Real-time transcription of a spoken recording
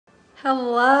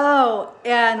Hello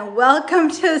and welcome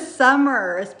to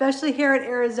summer, especially here in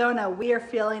Arizona. We are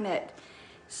feeling it.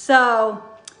 So,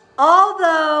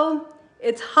 although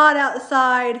it's hot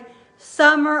outside,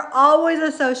 summer always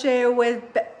associated with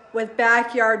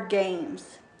backyard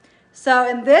games. So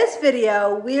in this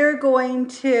video, we are going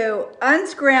to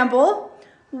unscramble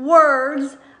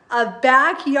words of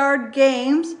backyard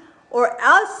games or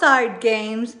outside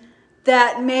games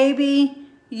that maybe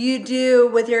you do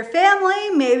with your family,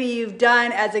 maybe you've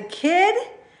done as a kid.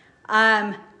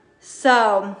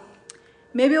 So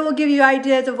maybe we'll give you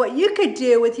ideas of what you could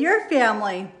do with your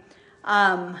family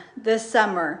this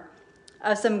summer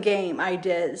of some game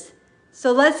ideas.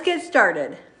 So let's get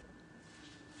started.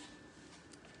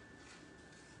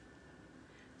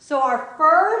 So our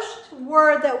first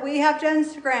word that we have to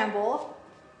unscramble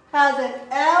has an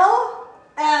L-L-B-A-Y-O-L-L-V-E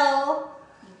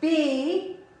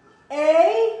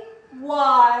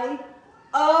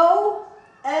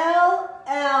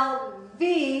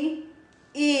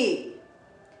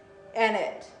in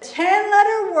it.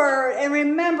 10-letter word, and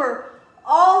remember,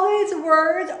 all these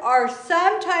words are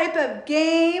some type of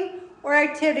game or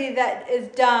activity that is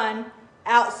done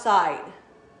outside.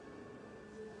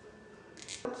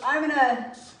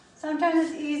 Sometimes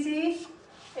it's easy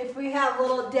if we have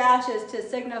little dashes to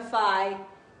signify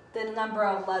the number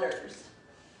of letters.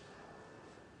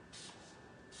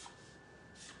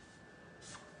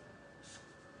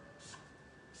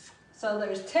 So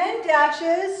there's 10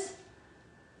 dashes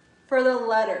for the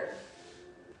letter.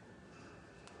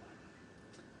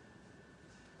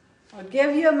 I'll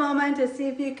give you a moment to see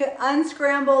if you can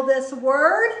unscramble this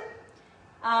word.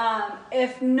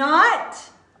 If not,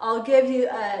 I'll give you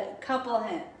a couple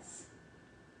hints.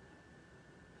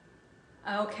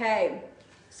 Okay,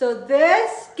 so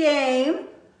this game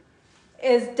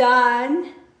is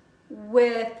done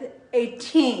with a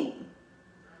team.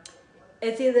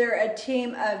 It's either a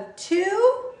team of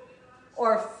 2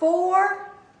 or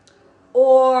 4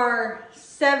 or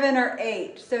 7 or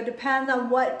 8. So it depends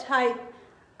on what type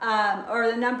or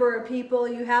the number of people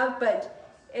you have, but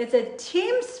it's a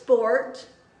team sport.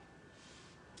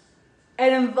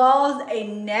 It involves a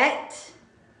net,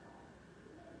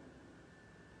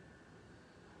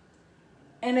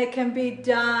 and it can be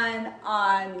done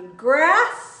on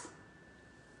grass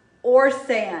or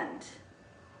sand.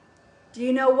 Do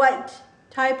you know what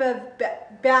type of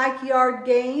backyard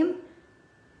game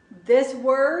this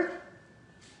word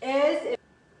is?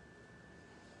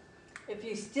 If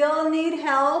you still need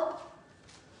help,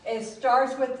 it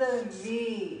starts with a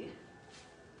V.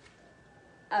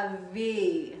 A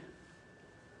V.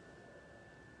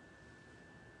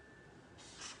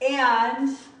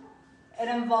 And it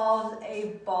involves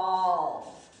a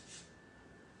ball.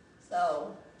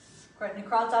 So, we're going to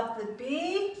cross off the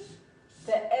B,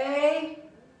 the A,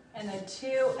 and the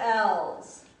 2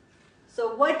 L's.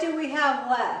 So what do we have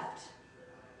left?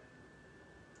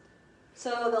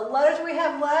 So the letters we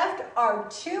have left are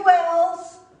 2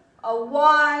 L's, a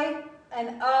Y,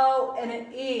 an O, and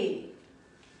an E.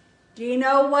 Do you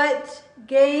know what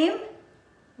game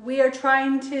we are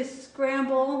trying to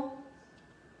scramble?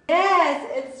 Yes,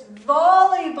 it's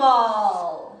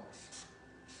volleyball.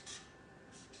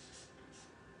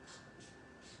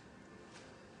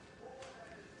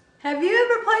 Have you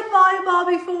ever played volleyball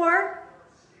before?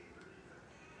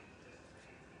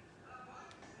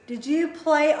 Did you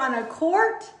play on a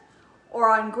court or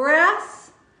on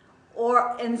grass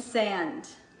or in sand?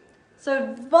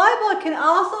 So volleyball can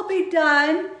also be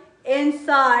done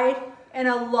inside in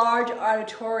a large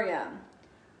auditorium.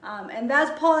 And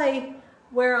that's probably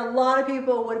where a lot of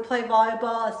people would play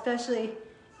volleyball, especially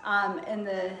in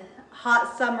the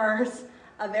hot summers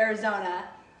of Arizona.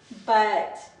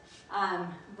 But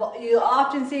you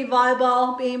often see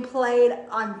volleyball being played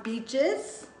on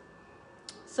beaches.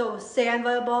 So sand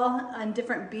volleyball on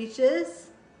different beaches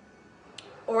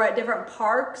or at different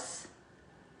parks.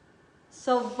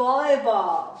 So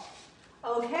volleyball.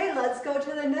 Okay, let's go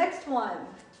to the next one.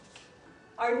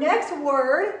 Our next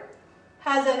word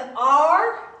has an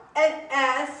R, an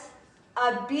S,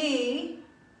 a B,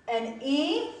 an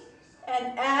E,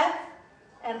 an F,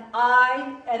 an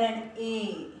I, and an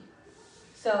E.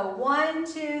 So 1,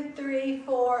 2, 3,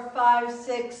 4, 5,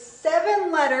 6,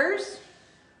 7 letters.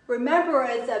 Remember,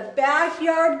 it's a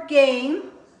backyard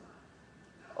game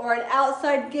or an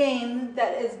outside game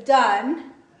that is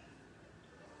done.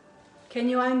 Can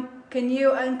you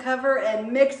uncover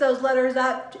and mix those letters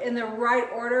up in the right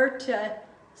order to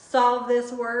solve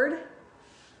this word?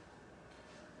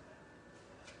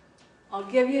 I'll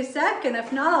give you a second.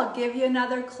 If not, I'll give you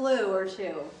another clue or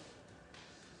two.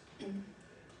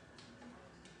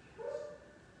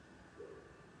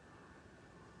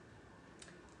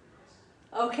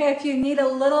 Okay, if you need a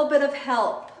little bit of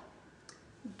help,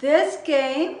 this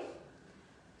game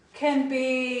can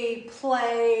be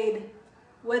played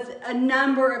with a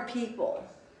number of people,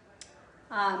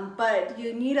 but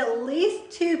you need at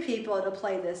least 2 people to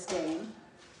play this game.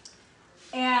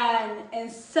 And in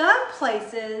some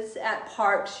places at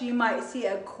parks, you might see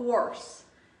a course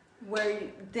where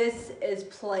this is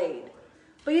played.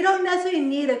 But you don't necessarily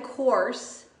need a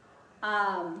course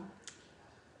to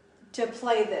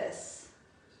play this.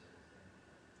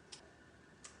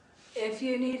 If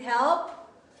you need help,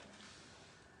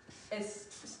 it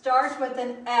starts with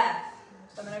an F.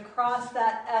 So I'm going to cross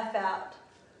that F out.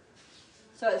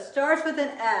 So it starts with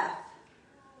an F.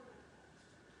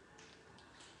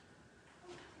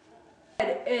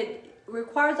 It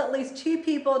requires at least 2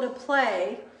 people to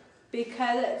play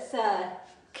because it's a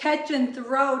catch and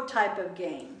throw type of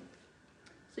game.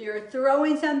 So you're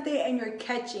throwing something and you're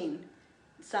catching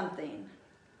something.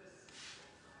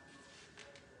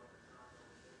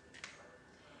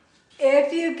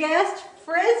 If you guessed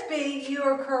Frisbee, you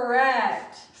are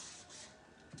correct.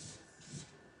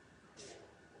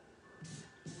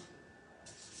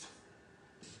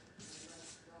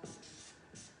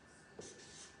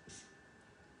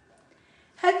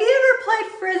 Have you ever played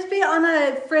Frisbee on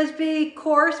a Frisbee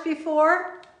course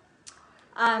before?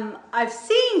 I've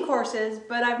seen courses,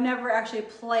 but I've never actually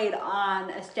played on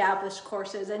established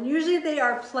courses. And usually they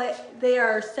are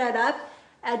set up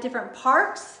at different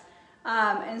parks.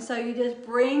 And so you just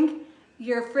bring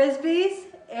your Frisbees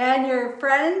and your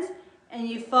friends and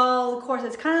you follow the course.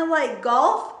 It's kind of like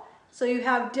golf. So you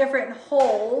have different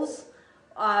holes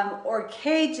or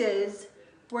cages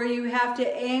where you have to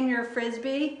aim your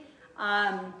Frisbee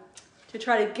to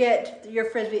try to get your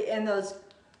Frisbee in those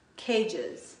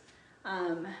cages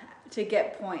to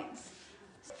get points.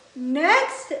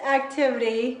 Next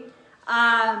activity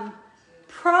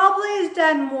probably is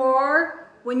done more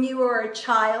when you were a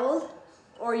child,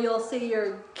 or you'll see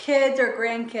your kids or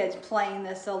grandkids playing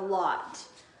this a lot.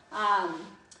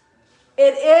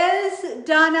 It is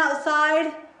done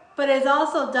outside, but it's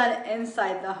also done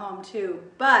inside the home too.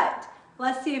 But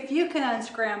let's see if you can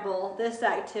unscramble this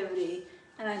activity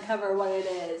and uncover what it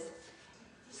is.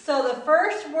 So the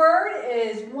first word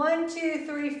is 1, 2,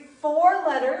 3, 4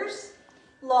 letters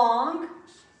long.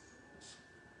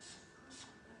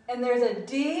 And there's a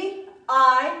D-I-H-E.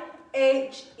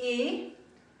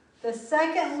 The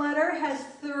second letter has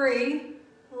 3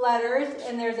 letters,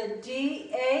 and there's a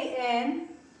D-A-N.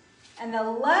 And the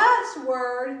last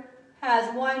word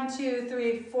has 1, 2,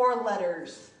 3, 4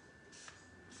 letters.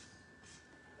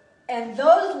 And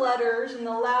those letters in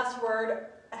the last word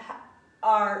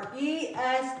are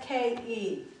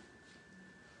E-S-K-E.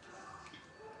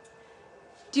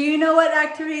 Do you know what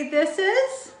activity this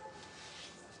is?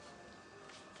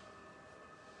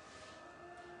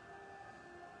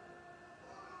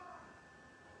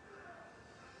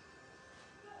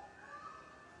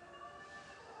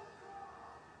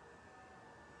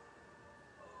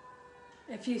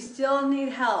 If you still need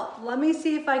help, let me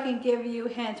see if I can give you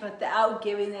hints without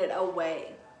giving it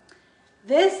away.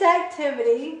 This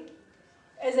activity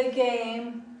is a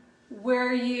game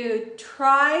where you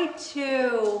try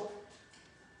to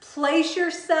place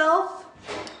yourself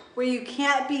where you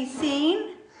can't be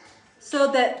seen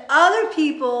so that other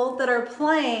people that are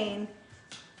playing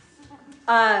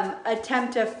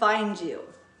attempt to find you.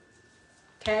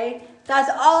 Okay?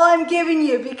 That's all I'm giving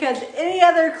you, because any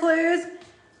other clues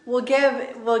will give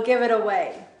it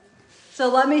away. So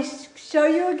let me show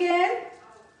you again.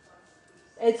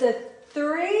 It's a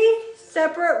 3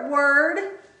 separate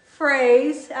word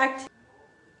phrase activity.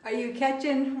 Are you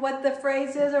catching what the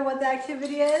phrase is or what the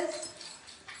activity is?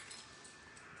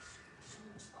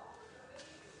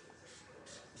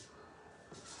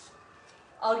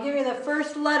 I'll give you the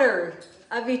first letter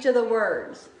of each of the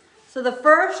words. So the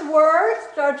first word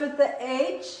starts with the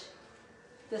H.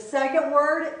 The second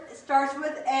word starts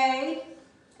with A,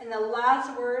 and the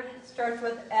last word starts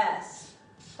with S.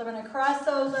 So I'm going to cross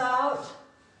those out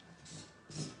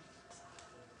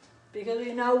because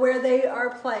we know where they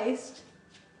are placed.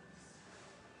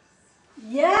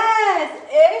 Yes,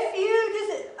 if you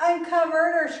just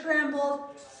uncovered or scrambled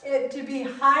it to be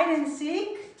hide and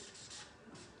seek,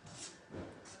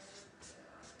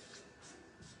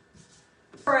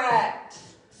 correct.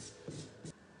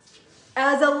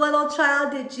 As a little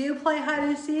child, did you play hide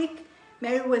and seek?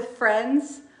 Maybe with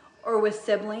friends or with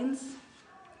siblings?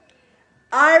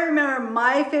 I remember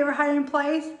my favorite hiding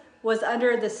place was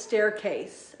under the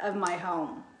staircase of my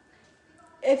home.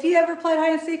 If you ever played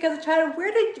hide and seek as a child,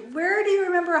 where do you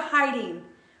remember hiding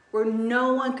where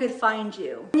no one could find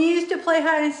you? When you used to play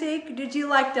hide and seek, did you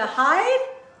like to hide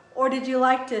or did you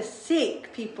like to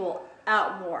seek people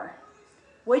out more?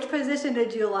 Which position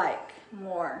did you like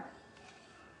more?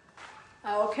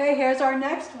 Okay, here's our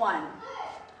next one.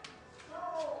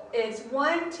 It's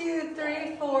 1, 2,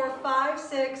 3, 4, 5,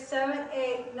 6, 7,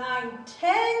 8, 9,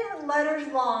 10 letters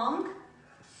long.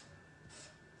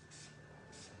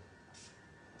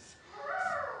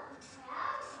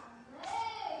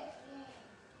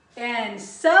 And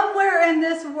somewhere in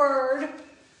this word,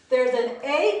 there's an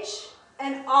H,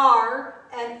 an R,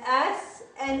 an S,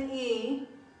 an E,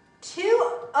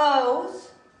 2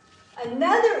 O's,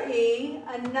 another E,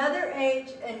 another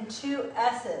H, and 2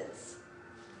 S's.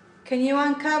 Can you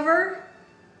uncover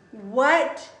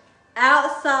what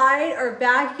outside or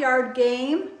backyard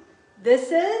game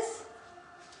this is?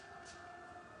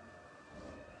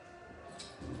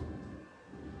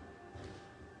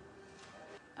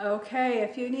 Okay,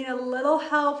 if you need a little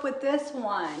help with this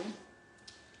one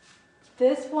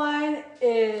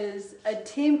is a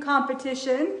team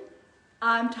competition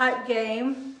type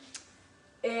game.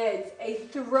 It's a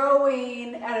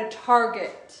throwing at a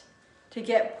target to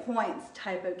get points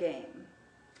type of game.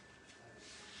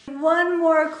 One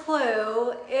more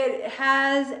clue, it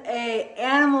has an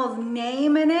animal's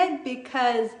name in it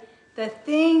because the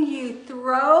thing you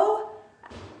throw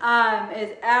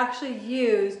is actually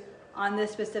used on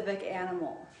this specific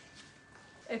animal.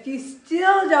 If you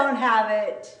still don't have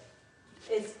it,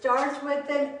 it starts with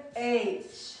an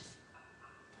H.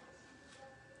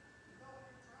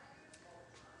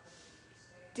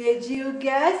 Did you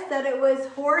guess that it was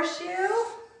horseshoe?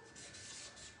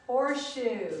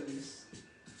 Horseshoes.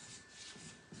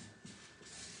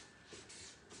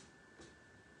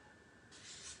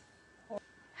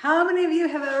 How many of you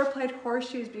have ever played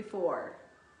horseshoes before?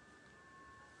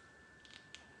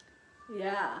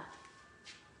 Yeah.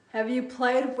 Have you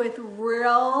played with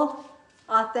real,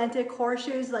 authentic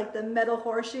horseshoes, like the metal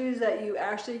horseshoes that you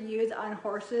actually use on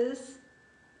horses?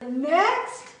 The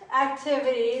next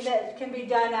activity that can be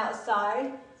done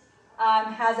outside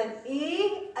has an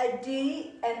E, a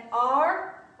D, an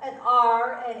R,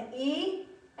 an E,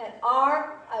 an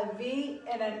R, a V,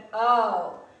 and an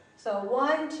O. So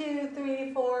 1, 2,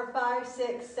 3, 4, 5,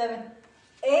 6, 7,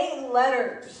 8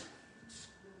 letters.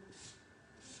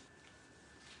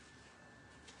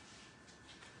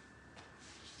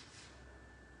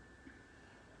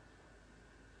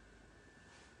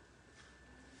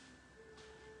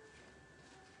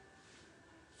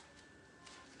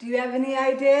 Do you have any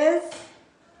ideas?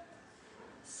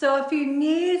 So if you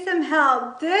need some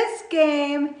help, this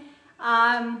game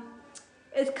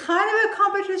is kind of a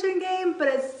competition game, but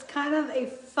it's kind of a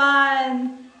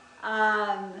fun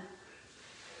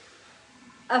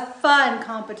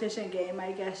competition game,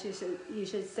 I guess you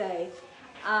should say.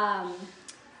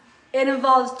 It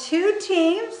involves 2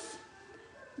 teams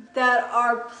that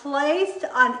are placed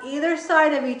on either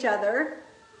side of each other,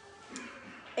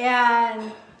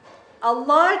 and a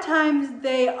lot of times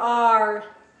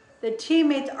the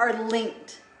teammates are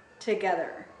linked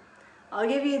together. I'll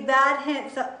give you that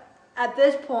hint at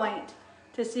this point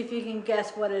to see if you can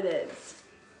guess what it is.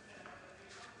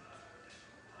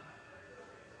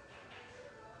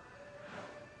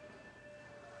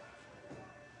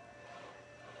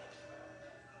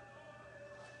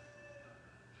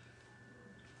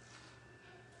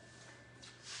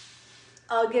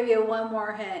 I'll give you one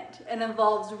more hint. It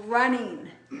involves running.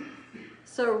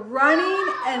 So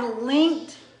running and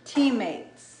linked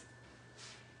teammates.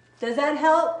 Does that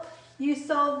help you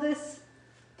solve this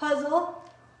puzzle?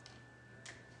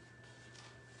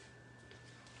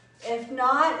 If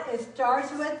not, it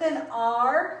starts with an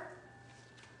R.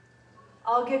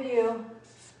 I'll give you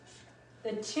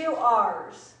the 2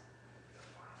 R's.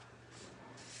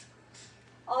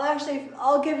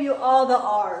 I'll give you all the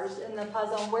R's in the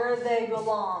puzzle, where they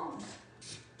belong.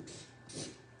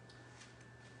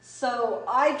 So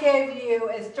I gave you,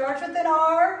 it starts with an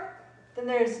R, then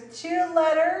there's 2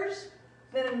 letters,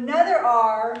 then another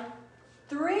R,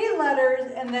 3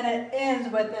 letters, and then it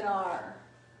ends with an R.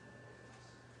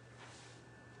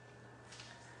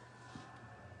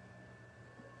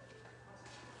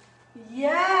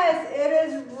 Yes, it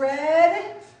is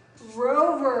Red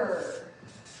Rover.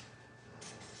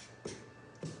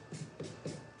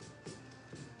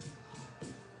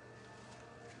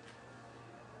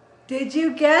 Did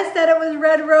you guess that it was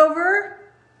Red Rover?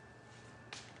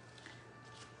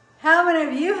 How many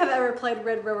of you have ever played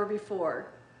Red Rover before?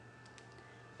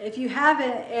 If you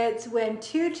haven't, it's when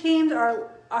 2 teams are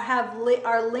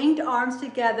linked arms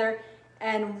together,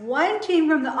 and one team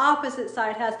from the opposite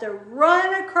side has to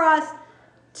run across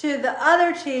to the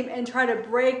other team and try to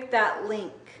break that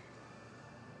link.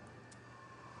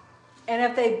 And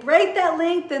if they break that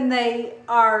link, then they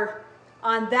are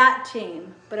on that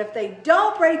team. But if they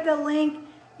don't break the link,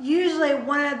 usually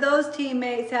one of those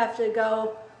teammates have to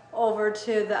go over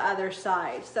to the other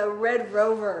side. So Red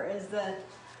Rover is the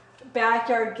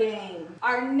backyard game.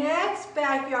 Our next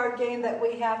backyard game that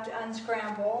we have to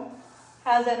unscramble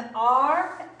has an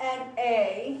R, an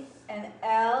A, an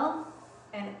L,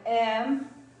 an M,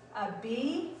 a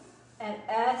B, an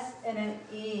S, and an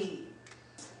E.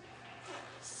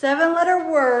 7-letter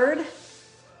word.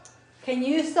 Can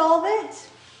you solve it?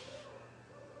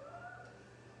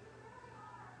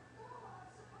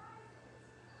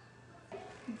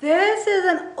 This is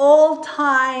an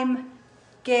old-time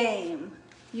game,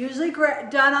 usually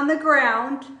done on the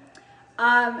ground.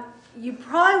 You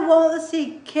probably won't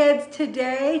see kids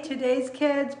today's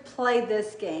kids play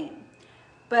this game.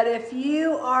 But if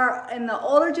you are in the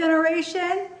older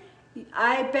generation,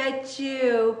 I bet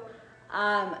you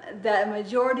that a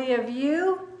majority of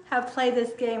you have played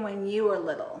this game when you were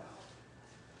little.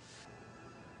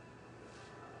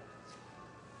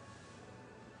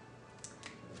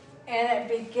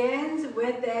 And it begins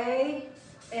with a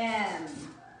M.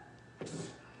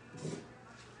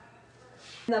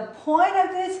 The point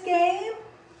of this game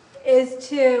is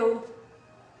to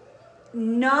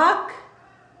knock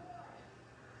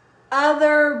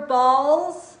other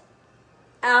balls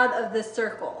out of the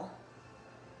circle.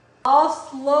 I'll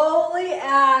slowly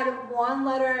add one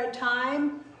letter at a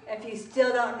time if you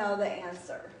still don't know the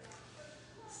answer.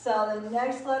 So the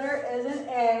next letter is an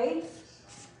A.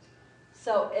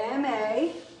 So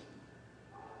M-A.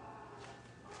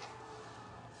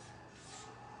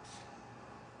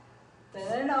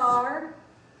 Then an R.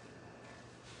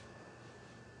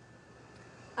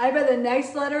 I bet the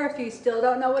next letter, if you still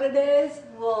don't know what it is,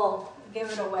 we'll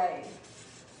give it away.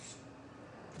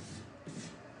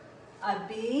 A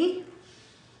B.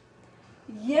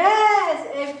 Yes,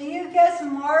 if you guessed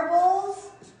marbles,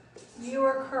 you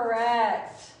were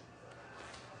correct.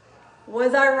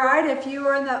 Was I right if you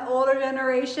were in the older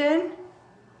generation?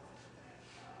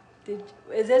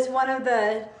 Is this one of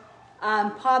the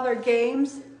popular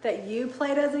games that you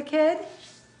played as a kid?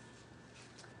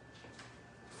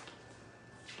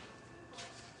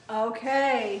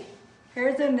 Okay,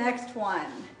 here's the next one.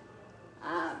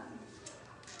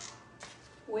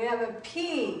 We have a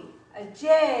P, a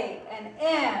J, an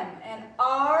M, an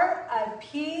R, a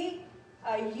P,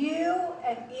 a U,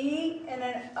 an E, and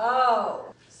an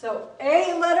O. So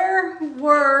 8-letter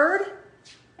word,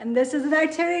 and this is an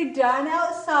activity done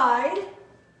outside.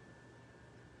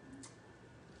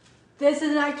 This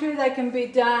is an activity that can be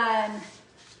done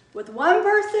with one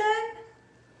person,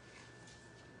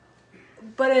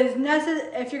 but it is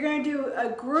necessary. If you're going to do a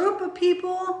group of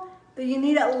people, then you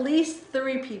need at least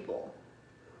 3 people.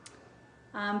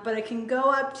 But it can go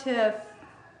up to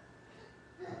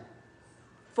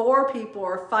 4 people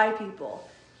or 5 people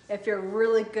if you're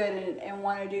really good and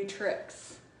want to do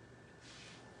tricks.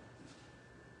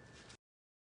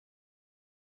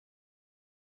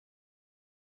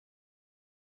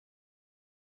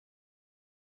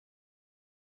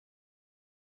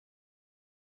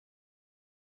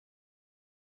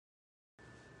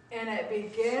 And it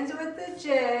begins with the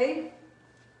J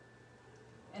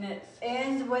and it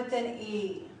ends with an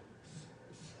E.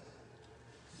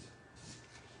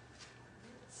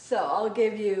 So I'll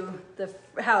give you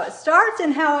how it starts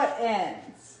and how it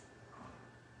ends.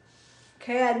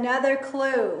 Okay, another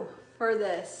clue for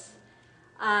this.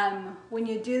 When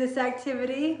you do this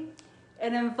activity,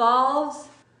 it involves,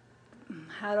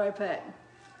 how do I put it?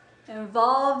 It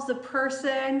involves the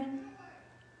person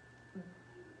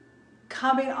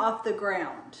coming off the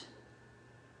ground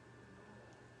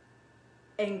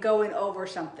and going over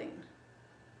something.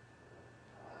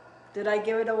 Did I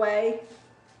give it away?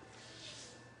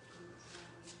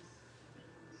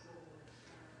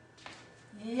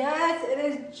 Yes, it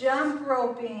is jump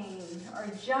roping or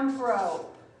jump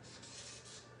rope.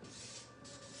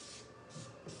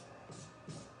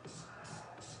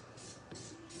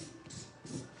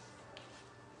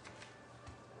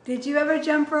 Did you ever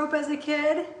jump rope as a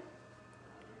kid?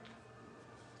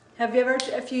 Have you ever,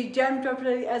 if you jumped rope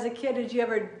as a kid, did you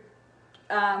ever,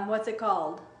 what's it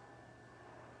called?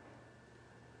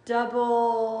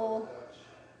 Double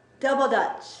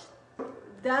Dutch.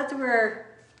 That's where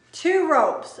 2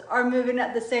 ropes are moving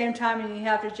at the same time and you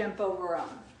have to jump over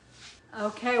them.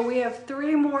 Okay, we have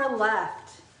 3 more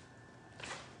left.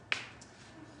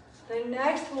 The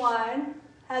next one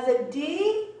has a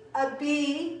D, a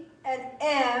B, an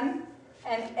M,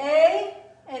 an A,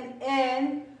 an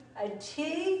N, a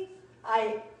T,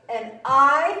 an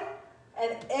I,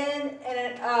 an N, and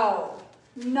an O.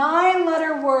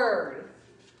 9-letter word.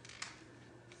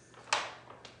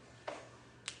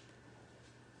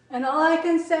 And all I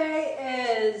can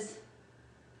say is,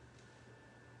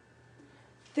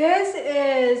 this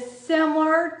is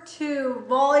similar to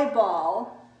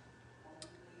volleyball.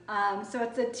 So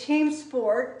it's a team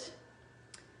sport,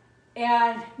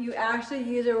 and you actually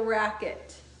use a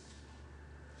racket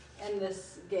in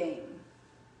this game.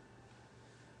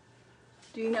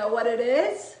 Do you know what it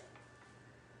is?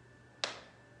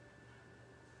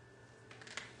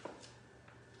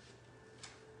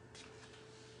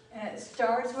 And it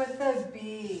starts with a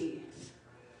B.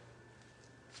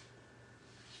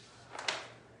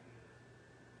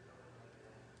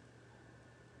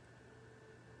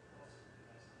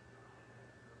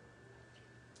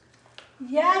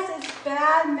 Yes, it's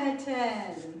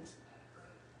badminton.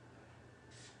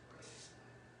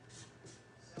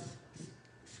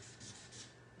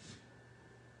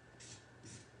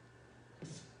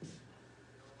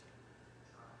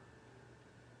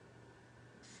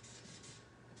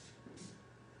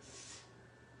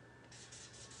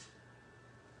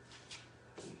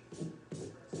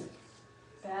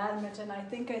 Badminton, I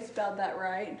think I spelled that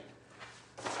right.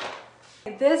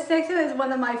 This section is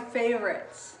one of my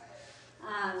favorites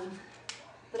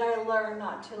that I learned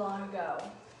not too long ago.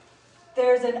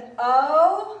 There's an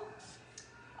O,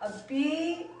 a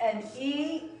B, an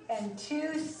E, and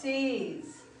 2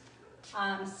 C's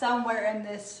somewhere in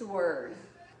this word.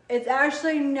 It's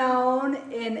actually known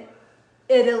in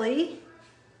Italy.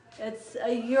 It's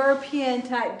a European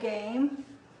type game,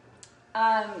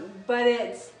 but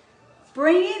it's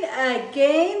bringing a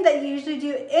game that you usually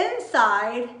do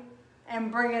inside and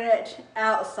bringing it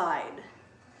outside.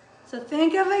 So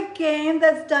think of a game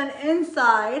that's done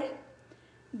inside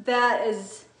that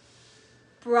is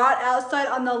brought outside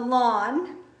on the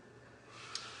lawn.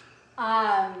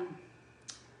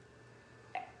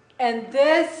 And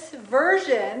this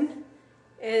version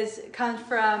comes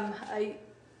from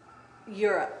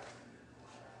Europe.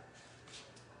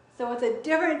 So it's a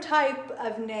different type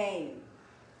of name.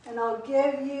 And I'll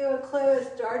give you a clue.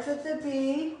 It starts with the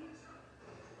B.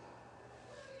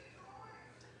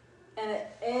 And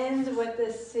it ends with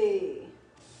the C.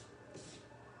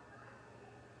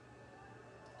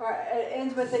 Or it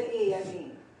ends with an E, I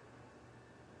mean.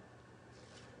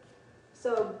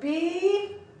 So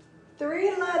B,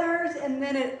 3 letters, and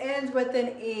then it ends with an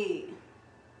E.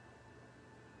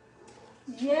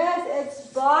 Yes,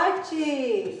 it's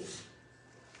bocce.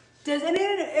 Does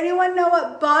anyone know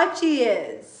what bocce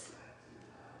is?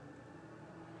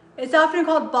 It's often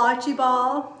called bocce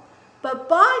ball, but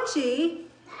bocce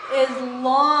is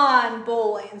lawn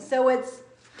bowling. So it's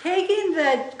taking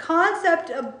the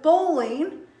concept of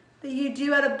bowling that you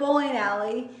do at a bowling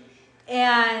alley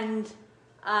and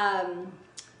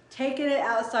taking it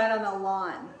outside on the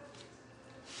lawn.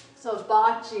 So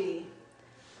bocce.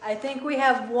 I think we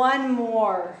have one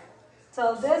more.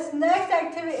 So this next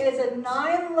activity is a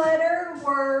 9-letter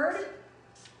word.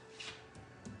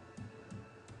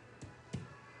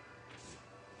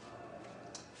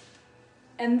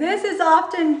 And this is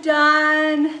often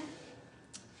done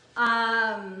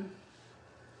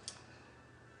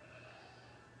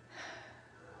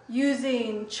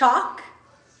using chalk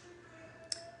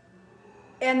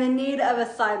and the need of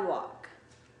a sidewalk.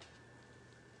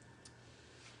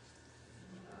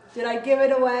 Did I give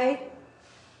it away?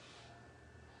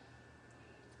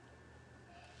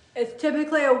 It's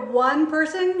typically a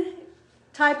one-person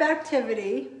type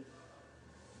activity.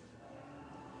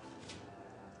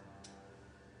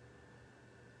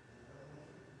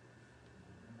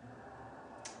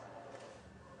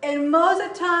 And most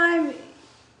of the time,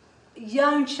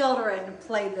 young children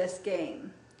play this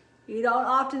game. You don't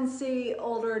often see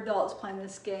older adults playing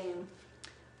this game,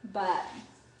 but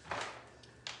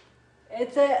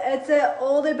it's a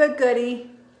oldie but goodie.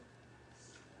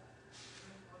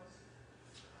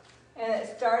 And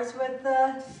it starts with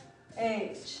the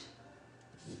H.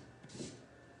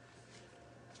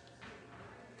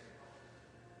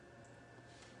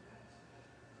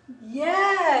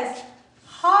 Yes,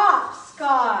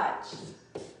 hopscotch.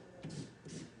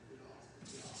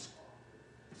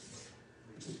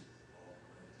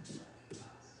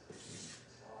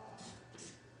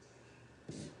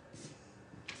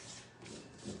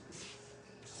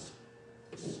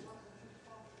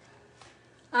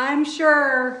 I'm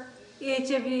sure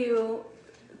each of you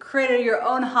created your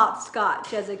own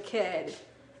hopscotch as a kid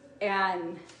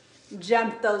and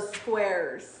jumped those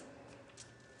squares.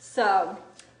 So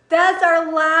that's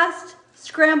our last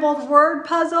scrambled word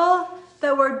puzzle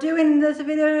that we're doing in this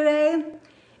video today.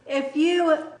 If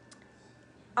you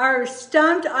are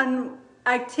stumped on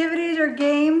activities or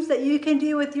games that you can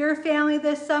do with your family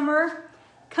this summer,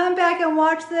 come back and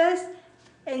watch this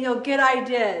and you'll get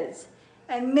ideas.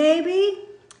 and maybe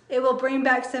it will bring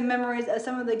back some memories of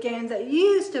some of the games that you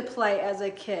used to play as a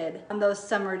kid on those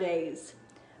summer days.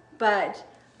 But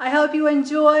I hope you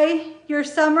enjoy your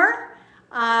summer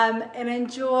and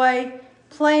enjoy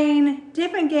playing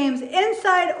different games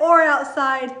inside or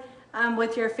outside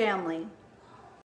with your family.